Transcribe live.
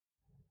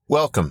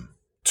Welcome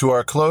to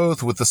our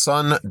Clothed with the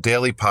Sun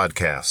daily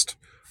podcast,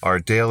 our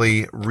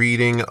daily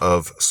reading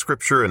of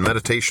scripture and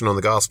meditation on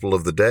the gospel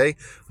of the day.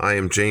 I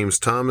am James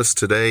Thomas.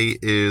 Today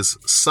is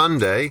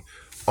Sunday,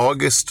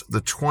 August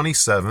the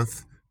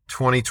 27th,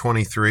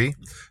 2023,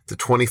 the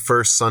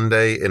 21st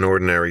Sunday in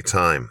Ordinary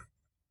Time.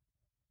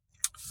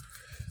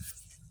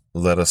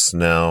 Let us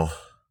now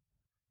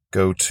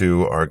go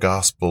to our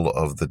gospel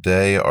of the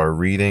day. Our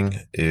reading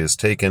is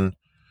taken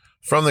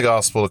from the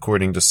gospel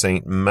according to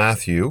St.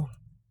 Matthew.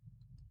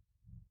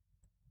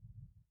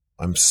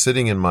 I'm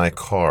sitting in my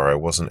car. I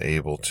wasn't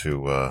able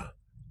to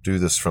do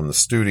this from the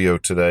studio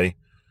today,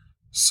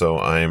 so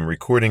I am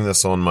recording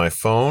this on my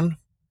phone.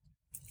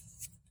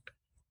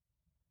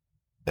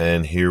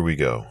 And here we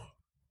go.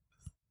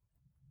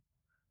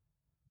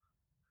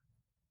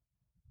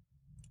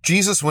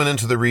 Jesus went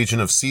into the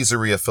region of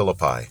Caesarea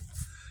Philippi,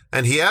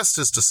 and he asked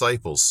his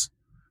disciples,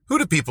 "Who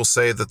do people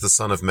say that the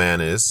Son of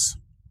Man is?"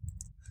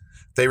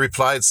 They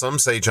replied, "Some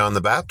say John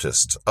the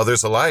Baptist,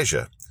 others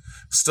Elijah,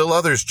 still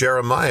others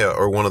Jeremiah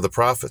or one of the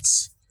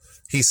prophets."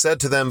 He said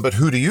to them, "But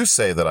who do you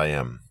say that I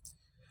am?"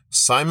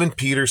 Simon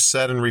Peter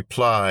said in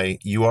reply,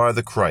 "You are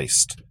the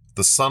Christ,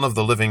 the Son of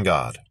the living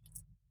God."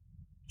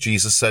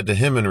 Jesus said to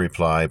him in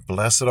reply,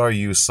 "Blessed are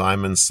you,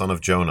 Simon, son of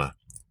Jonah,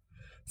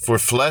 for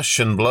flesh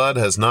and blood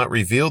has not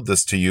revealed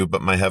this to you,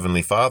 but my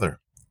heavenly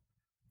Father.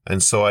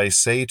 And so I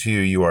say to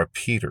you, you are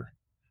Peter,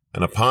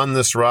 and upon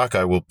this rock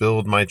I will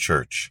build my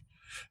church,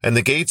 and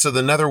the gates of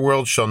the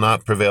netherworld shall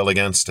not prevail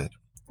against it.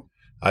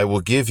 I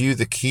will give you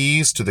the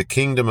keys to the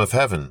kingdom of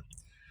heaven.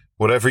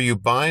 Whatever you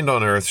bind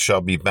on earth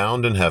shall be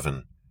bound in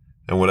heaven,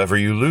 and whatever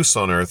you loose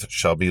on earth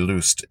shall be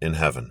loosed in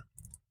heaven."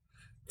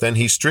 Then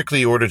he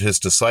strictly ordered his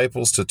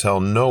disciples to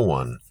tell no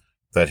one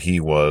that he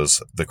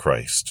was the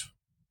Christ.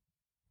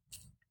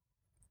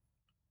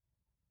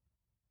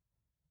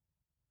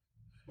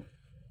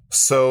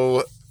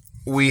 So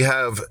we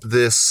have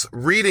this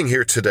reading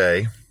here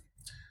today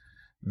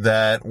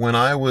that when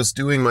I was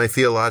doing my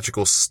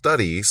theological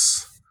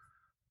studies,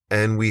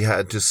 and we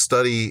had to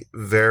study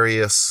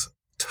various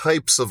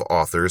types of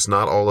authors.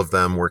 Not all of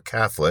them were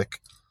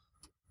Catholic.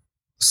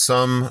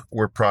 Some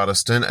were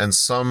Protestant, and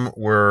some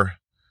were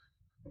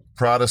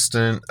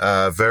Protestant,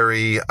 I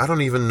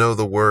don't even know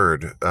the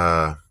word,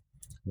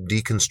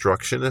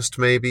 deconstructionist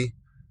maybe.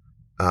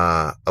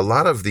 A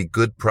lot of the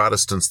good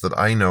Protestants that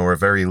I know are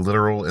very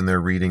literal in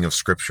their reading of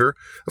Scripture.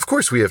 Of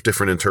course, we have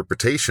different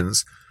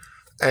interpretations.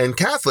 And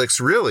Catholics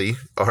really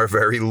are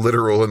very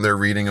literal in their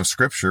reading of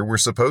Scripture. We're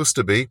supposed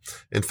to be.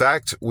 In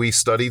fact, we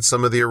studied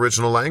some of the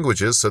original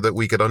languages so that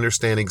we could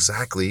understand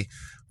exactly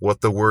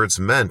what the words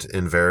meant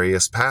in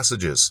various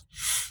passages.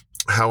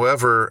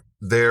 However,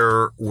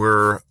 there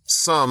were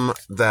some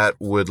that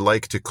would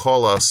like to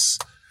call us,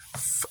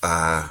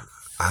 I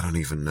don't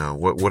even know,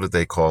 what did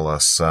they call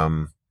us?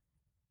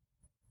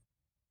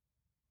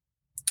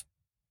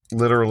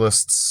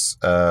 Literalists,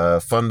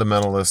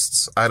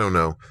 fundamentalists, I don't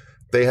know.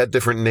 They had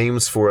different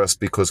names for us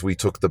because we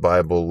took the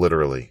Bible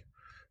literally.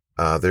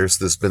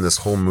 There's been this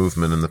whole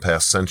movement in the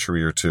past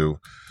century or two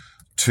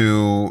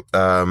to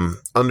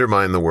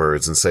undermine the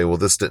words and say, well,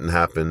 this didn't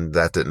happen,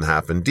 that didn't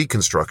happen.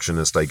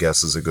 Deconstructionist, I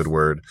guess, is a good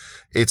word.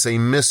 It's a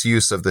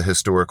misuse of the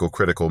historical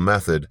critical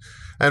method.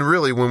 And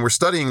really, when we're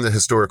studying the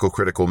historical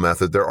critical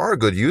method, there are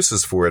good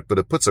uses for it, but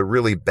it puts a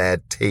really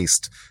bad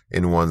taste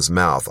in one's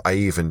mouth.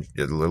 A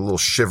little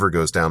shiver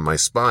goes down my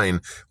spine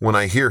when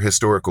I hear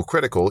historical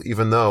critical,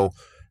 even though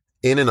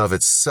in and of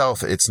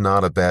itself, it's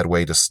not a bad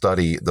way to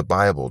study the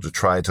Bible, to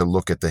try to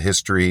look at the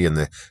history and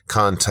the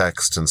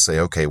context and say,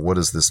 okay, what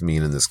does this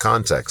mean in this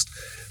context?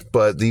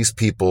 But these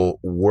people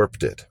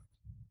warped it.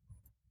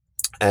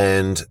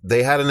 And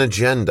they had an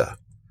agenda.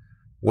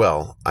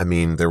 Well, I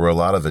mean, there were a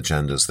lot of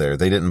agendas there.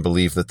 They didn't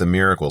believe that the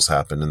miracles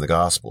happened in the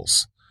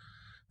Gospels.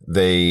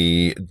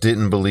 They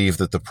didn't believe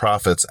that the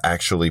prophets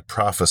actually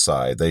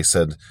prophesied. They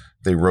said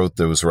they wrote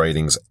those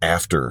writings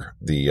after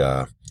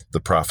the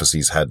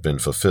prophecies had been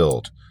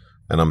fulfilled.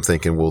 And I'm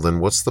thinking, well, then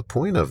what's the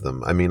point of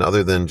them? I mean,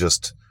 other than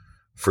just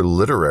for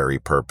literary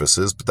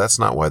purposes, but that's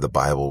not why the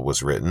Bible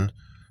was written.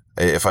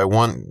 If I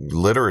want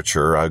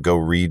literature, I go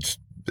read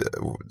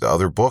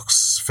other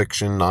books,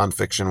 fiction,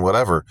 nonfiction,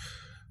 whatever.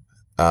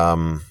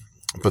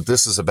 But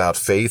this is about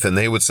faith. And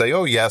they would say,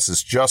 oh, yes,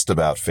 it's just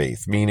about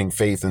faith, meaning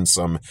faith in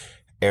some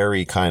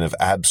airy kind of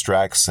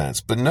abstract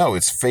sense. But no,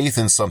 it's faith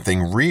in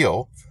something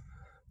real.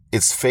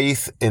 It's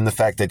faith in the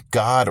fact that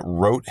God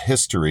wrote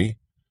history.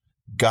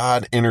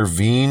 God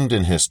intervened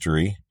in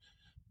history.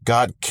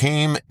 God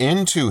came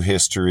into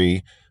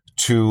history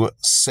to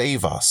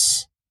save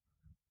us.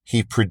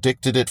 He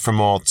predicted it from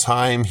all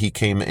time. He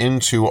came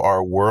into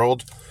our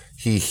world.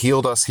 He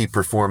healed us. He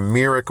performed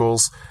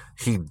miracles.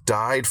 He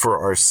died for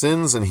our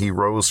sins, and he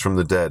rose from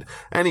the dead.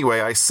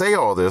 Anyway, I say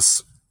all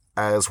this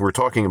as we're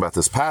talking about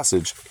this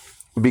passage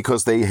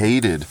because they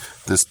hated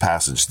this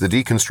passage. The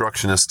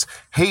deconstructionists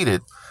hate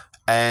it.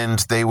 And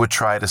they would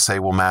try to say,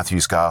 well,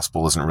 Matthew's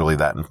gospel isn't really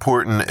that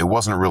important. It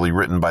wasn't really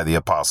written by the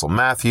Apostle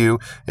Matthew.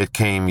 It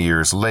came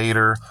years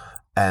later.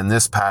 And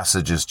this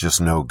passage is just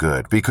no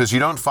good because you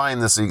don't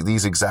find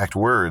these exact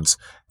words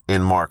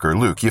in Mark or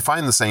Luke. You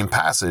find the same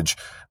passage,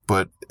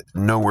 but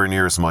nowhere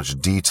near as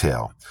much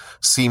detail.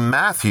 See,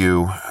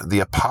 Matthew, the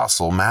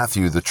apostle,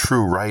 Matthew, the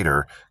true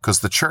writer,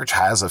 because the church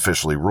has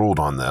officially ruled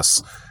on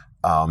this,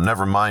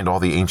 never mind all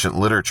the ancient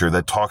literature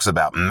that talks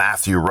about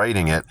Matthew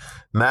writing it.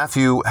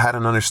 Matthew had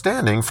an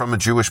understanding from a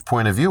Jewish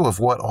point of view of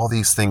what all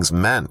these things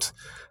meant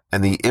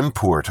and the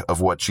import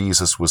of what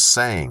Jesus was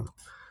saying.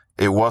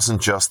 It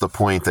wasn't just the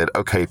point that,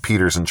 okay,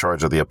 Peter's in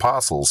charge of the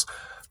apostles,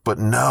 but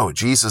no,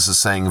 Jesus is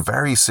saying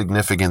very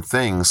significant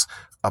things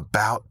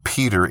about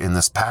Peter in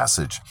this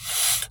passage.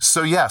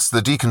 So yes, the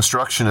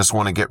deconstructionists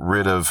want to get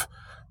rid of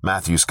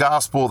Matthew's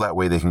gospel. That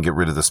way they can get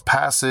rid of this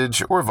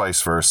passage, or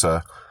vice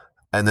versa.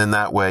 And then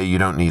that way you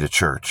don't need a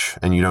church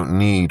and you don't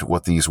need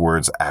what these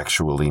words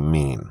actually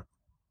mean.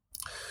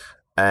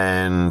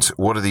 And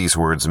what do these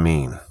words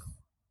mean?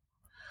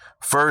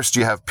 First,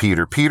 you have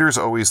Peter. Peter's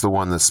always the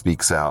one that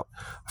speaks out.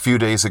 A few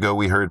days ago,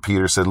 we heard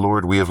Peter said,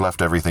 "Lord, we have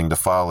left everything to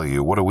follow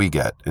you." What do we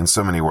get? In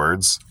so many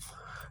words,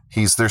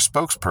 he's their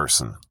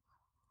spokesperson.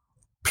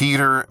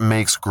 Peter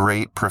makes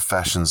great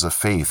professions of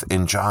faith.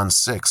 In John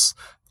 6,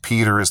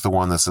 Peter is the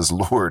one that says,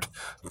 "Lord,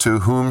 to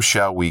whom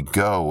shall we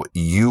go?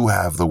 You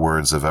have the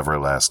words of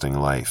everlasting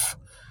life."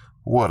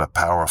 What a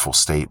powerful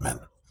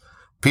statement.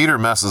 Peter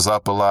messes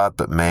up a lot,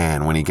 but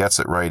man, when he gets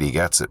it right, he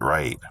gets it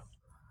right.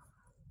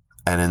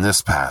 And in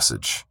this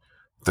passage,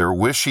 they're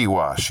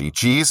wishy-washy.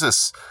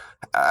 Jesus,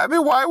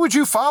 why would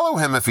you follow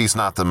him if he's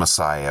not the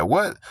Messiah?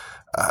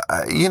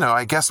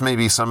 I guess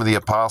maybe some of the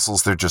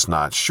apostles, they're just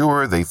not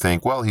sure. They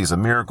think, well, he's a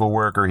miracle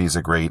worker. He's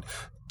a great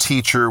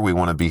teacher. We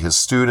want to be his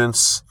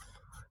students.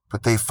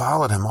 But they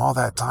followed him all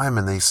that time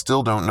and they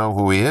still don't know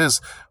who he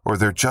is, or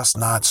they're just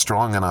not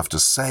strong enough to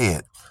say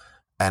it.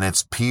 And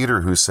it's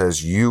Peter who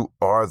says, you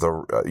are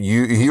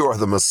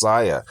the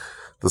Messiah,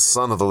 the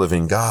Son of the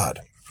living God.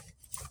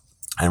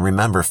 And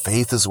remember,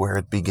 faith is where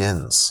it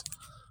begins.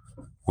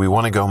 We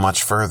want to go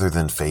much further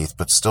than faith,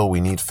 but still we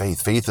need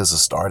faith. Faith is a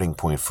starting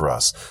point for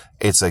us.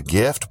 It's a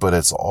gift, but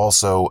it's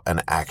also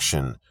an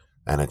action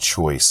and a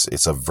choice.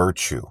 It's a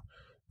virtue.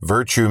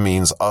 Virtue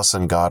means us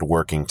and God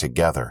working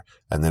together,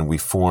 and then we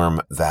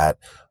form that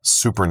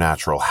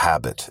supernatural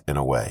habit in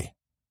a way.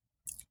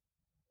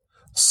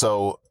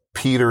 So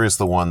Peter is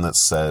the one that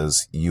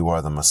says, you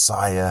are the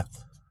Messiah.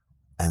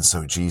 And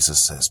so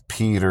Jesus says,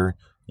 Peter,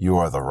 you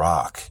are the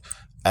rock.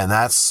 And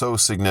that's so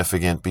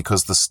significant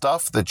because the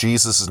stuff that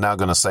Jesus is now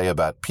going to say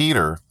about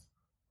Peter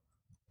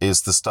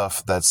is the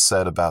stuff that's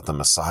said about the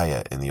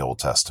Messiah in the Old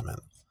Testament.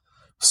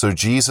 So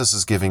Jesus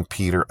is giving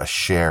Peter a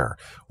share.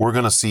 We're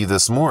going to see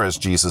this more as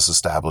Jesus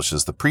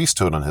establishes the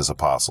priesthood on his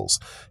apostles.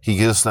 He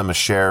gives them a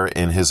share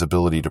in his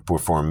ability to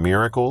perform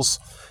miracles.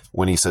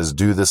 When he says,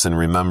 do this in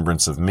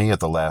remembrance of me at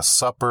the Last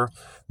Supper.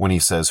 When he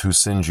says, whose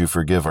sins you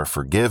forgive are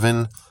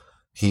forgiven.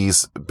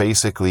 He's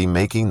basically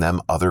making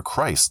them other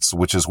Christs,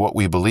 which is what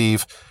we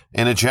believe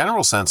in a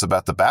general sense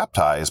about the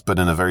baptized, but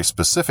in a very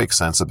specific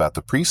sense about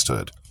the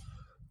priesthood.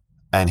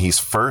 And he's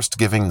first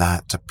giving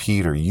that to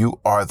Peter.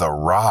 You are the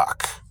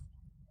rock.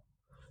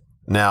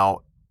 Now,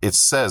 it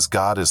says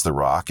God is the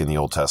rock in the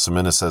Old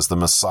Testament. It says the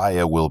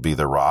Messiah will be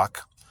the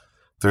rock.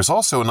 There's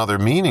also another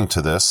meaning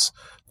to this,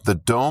 the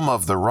dome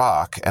of the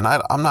rock. And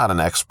I'm not an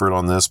expert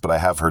on this, but I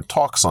have heard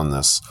talks on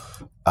this.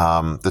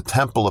 The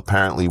temple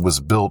apparently was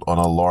built on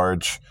a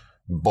large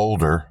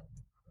boulder.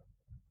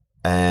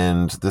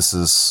 And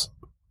there's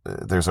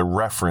a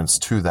reference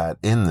to that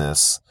in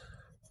this.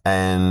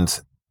 And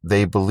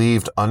they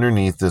believed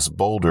underneath this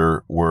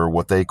boulder were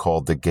what they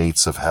called the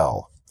gates of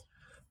hell.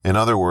 In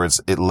other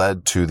words, it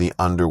led to the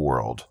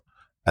underworld,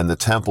 and the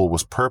temple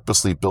was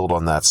purposely built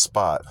on that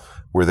spot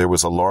where there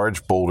was a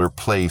large boulder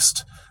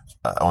placed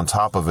on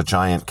top of a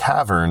giant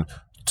cavern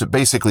to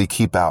basically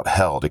keep out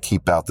hell, to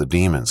keep out the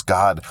demons.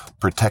 God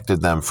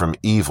protected them from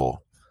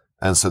evil.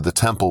 And so the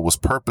temple was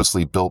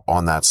purposely built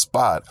on that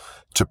spot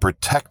to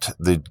protect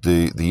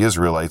the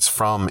Israelites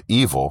from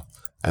evil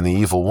and the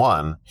evil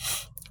one.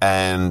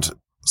 And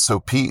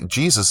so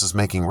Jesus is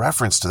making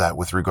reference to that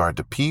with regard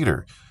to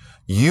Peter.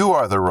 You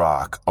are the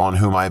rock on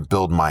whom I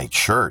build my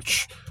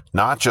church,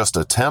 not just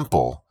a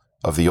temple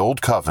of the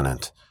old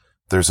covenant.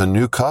 There's a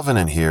new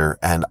covenant here,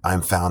 and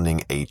I'm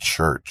founding a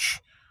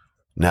church.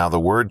 Now, the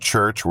word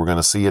church, we're going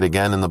to see it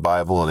again in the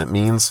Bible, and it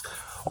means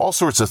all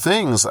sorts of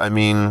things. I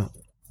mean,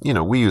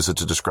 we use it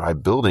to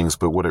describe buildings,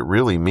 but what it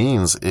really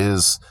means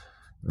is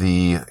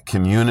the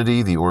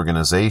community, the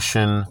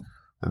organization,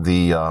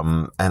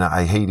 and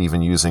I hate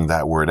even using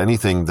that word,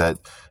 anything that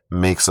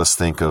makes us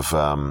think of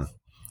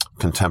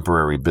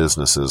contemporary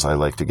businesses I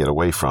like to get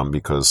away from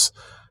because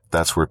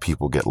that's where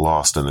people get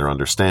lost in their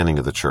understanding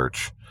of the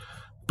church.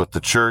 But the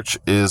church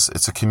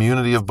it's a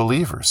community of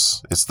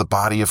believers. It's the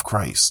body of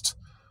Christ.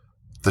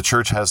 The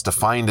church has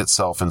defined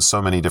itself in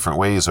so many different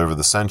ways over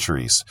the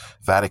centuries.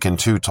 Vatican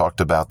II talked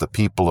about the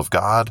people of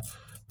God,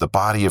 the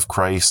body of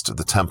Christ,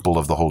 the temple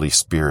of the Holy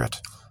Spirit.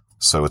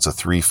 So it's a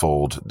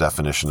threefold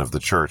definition of the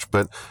church.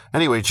 But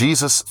anyway,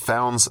 Jesus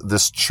founds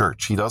this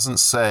church. He doesn't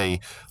say,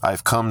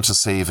 I've come to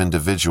save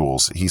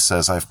individuals. He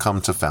says, I've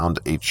come to found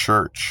a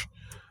church.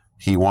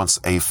 He wants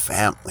a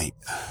family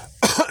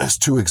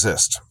to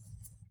exist.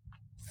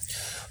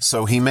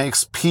 So he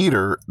makes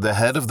Peter the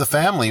head of the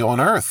family on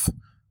earth.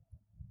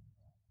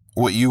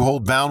 What you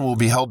hold bound will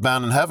be held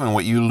bound in heaven.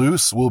 What you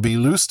loose will be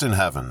loosed in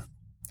heaven.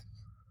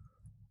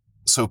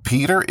 So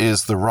Peter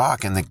is the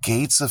rock, and the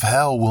gates of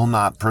hell will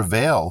not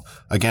prevail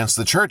against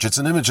the church. It's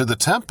an image of the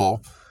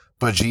temple,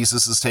 but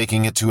Jesus is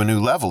taking it to a new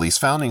level. He's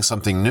founding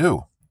something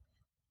new.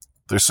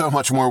 There's so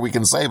much more we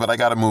can say, but I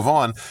got to move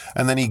on.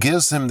 And then he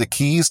gives him the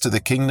keys to the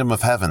kingdom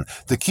of heaven.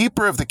 The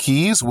keeper of the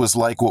keys was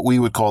like what we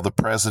would call the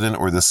president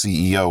or the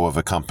CEO of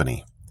a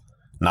company,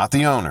 not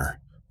the owner.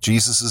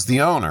 Jesus is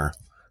the owner.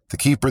 The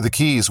keeper of the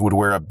keys would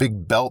wear a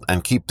big belt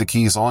and keep the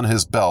keys on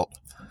his belt.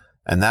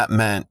 And that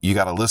meant you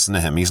got to listen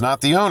to him. He's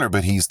not the owner,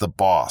 but he's the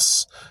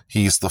boss.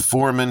 He's the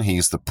foreman.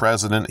 He's the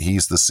president.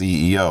 He's the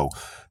CEO.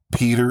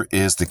 Peter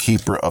is the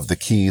keeper of the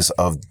keys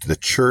of the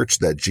church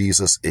that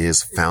Jesus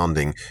is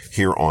founding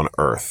here on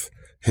earth.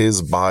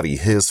 His body,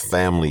 his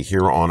family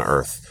here on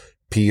earth.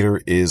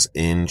 Peter is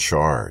in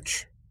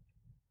charge.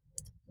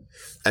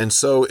 And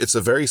so it's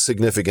a very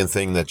significant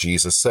thing that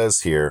Jesus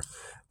says here.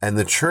 And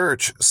the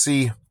church,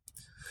 see,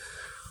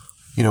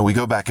 we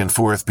go back and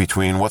forth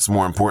between what's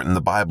more important,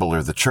 the Bible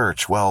or the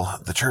church. Well,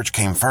 the church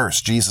came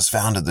first. Jesus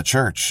founded the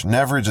church.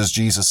 Never does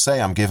Jesus say,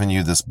 I'm giving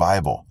you this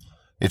Bible.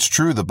 It's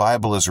true, the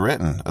Bible is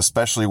written,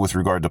 especially with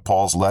regard to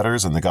Paul's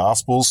letters and the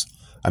Gospels.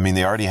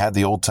 They already had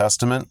the Old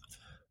Testament,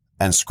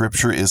 and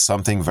Scripture is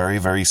something very,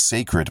 very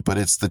sacred. But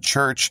it's the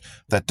church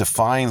that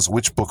defines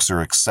which books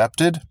are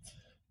accepted.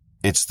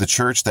 It's the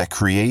church that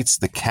creates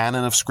the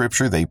canon of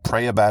Scripture. They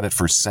pray about it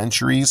for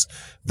centuries.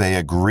 They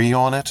agree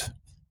on it.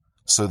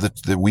 So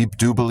that we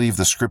do believe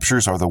the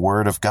Scriptures are the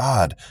Word of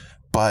God,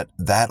 but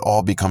that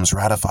all becomes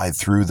ratified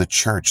through the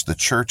church. The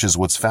church is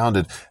what's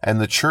founded,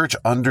 and the church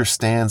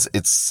understands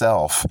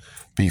itself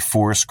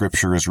before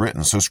Scripture is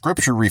written. So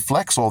Scripture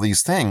reflects all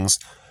these things,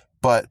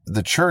 but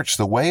the church,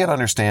 the way it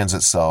understands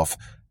itself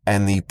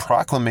and the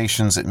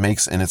proclamations it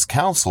makes in its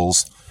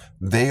councils,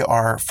 they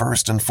are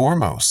first and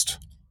foremost.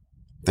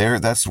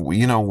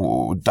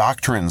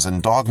 Doctrines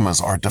and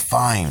dogmas are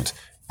defined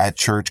at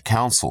church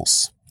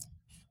councils.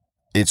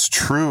 It's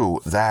true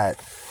that,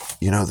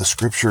 the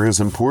Scripture is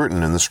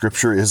important and the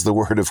Scripture is the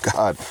Word of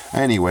God.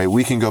 Anyway,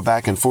 we can go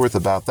back and forth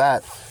about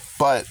that.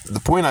 But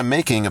the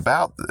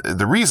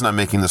reason I'm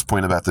making this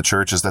point about the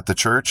church is that the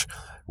church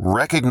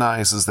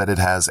recognizes that it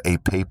has a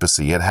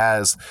papacy. It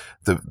has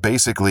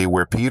basically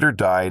where Peter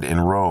died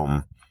in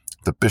Rome,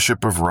 the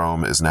Bishop of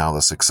Rome is now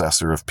the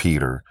successor of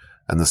Peter,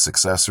 and the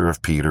successor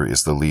of Peter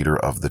is the leader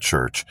of the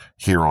church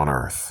here on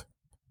earth.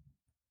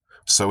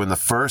 So in the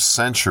first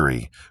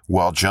century,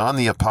 while John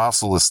the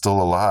Apostle is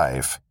still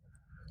alive,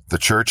 the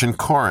church in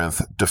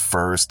Corinth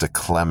defers to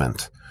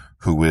Clement,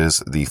 who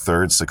is the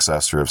third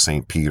successor of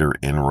St. Peter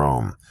in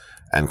Rome.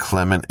 And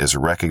Clement is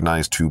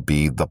recognized to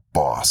be the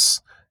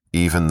boss,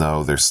 even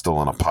though there's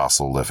still an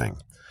apostle living.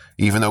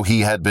 Even though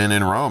he had been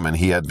in Rome and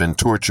he had been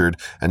tortured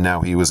and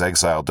now he was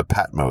exiled to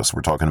Patmos.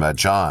 We're talking about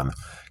John.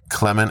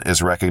 Clement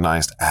is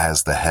recognized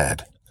as the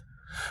head.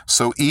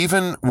 So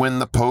even when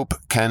the Pope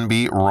can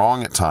be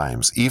wrong at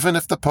times, even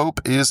if the Pope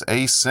is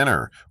a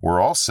sinner, we're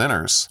all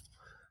sinners,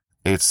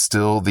 it's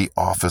still the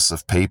office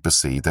of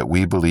papacy that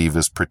we believe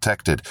is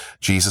protected.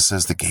 Jesus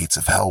says the gates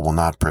of hell will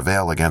not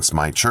prevail against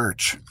my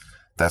church.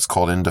 That's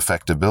called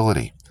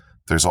indefectibility.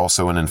 There's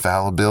also an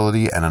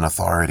infallibility and an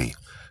authority.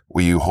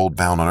 What you hold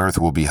bound on earth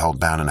will be held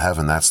bound in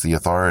heaven. That's the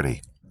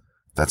authority.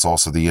 That's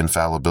also the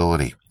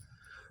infallibility.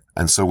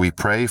 And so we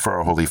pray for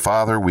our Holy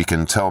Father. We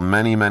can tell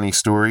many, many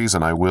stories,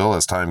 and I will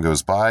as time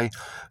goes by,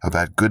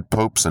 about good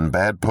popes and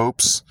bad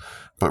popes.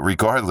 But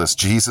regardless,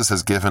 Jesus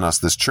has given us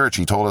this church.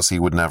 He told us he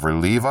would never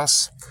leave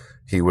us.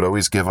 He would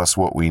always give us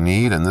what we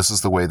need, and this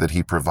is the way that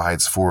he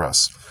provides for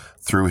us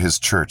through his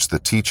church, the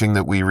teaching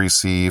that we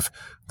receive,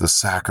 the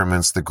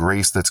sacraments, the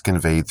grace that's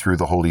conveyed through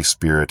the Holy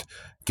Spirit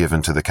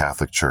given to the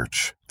Catholic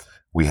Church.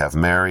 We have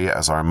Mary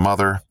as our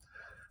mother.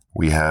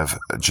 We have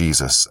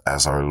Jesus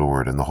as our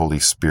Lord, and the Holy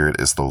Spirit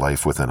is the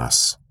life within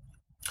us.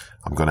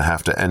 I'm going to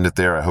have to end it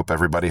there. I hope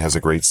everybody has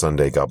a great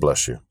Sunday. God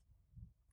bless you.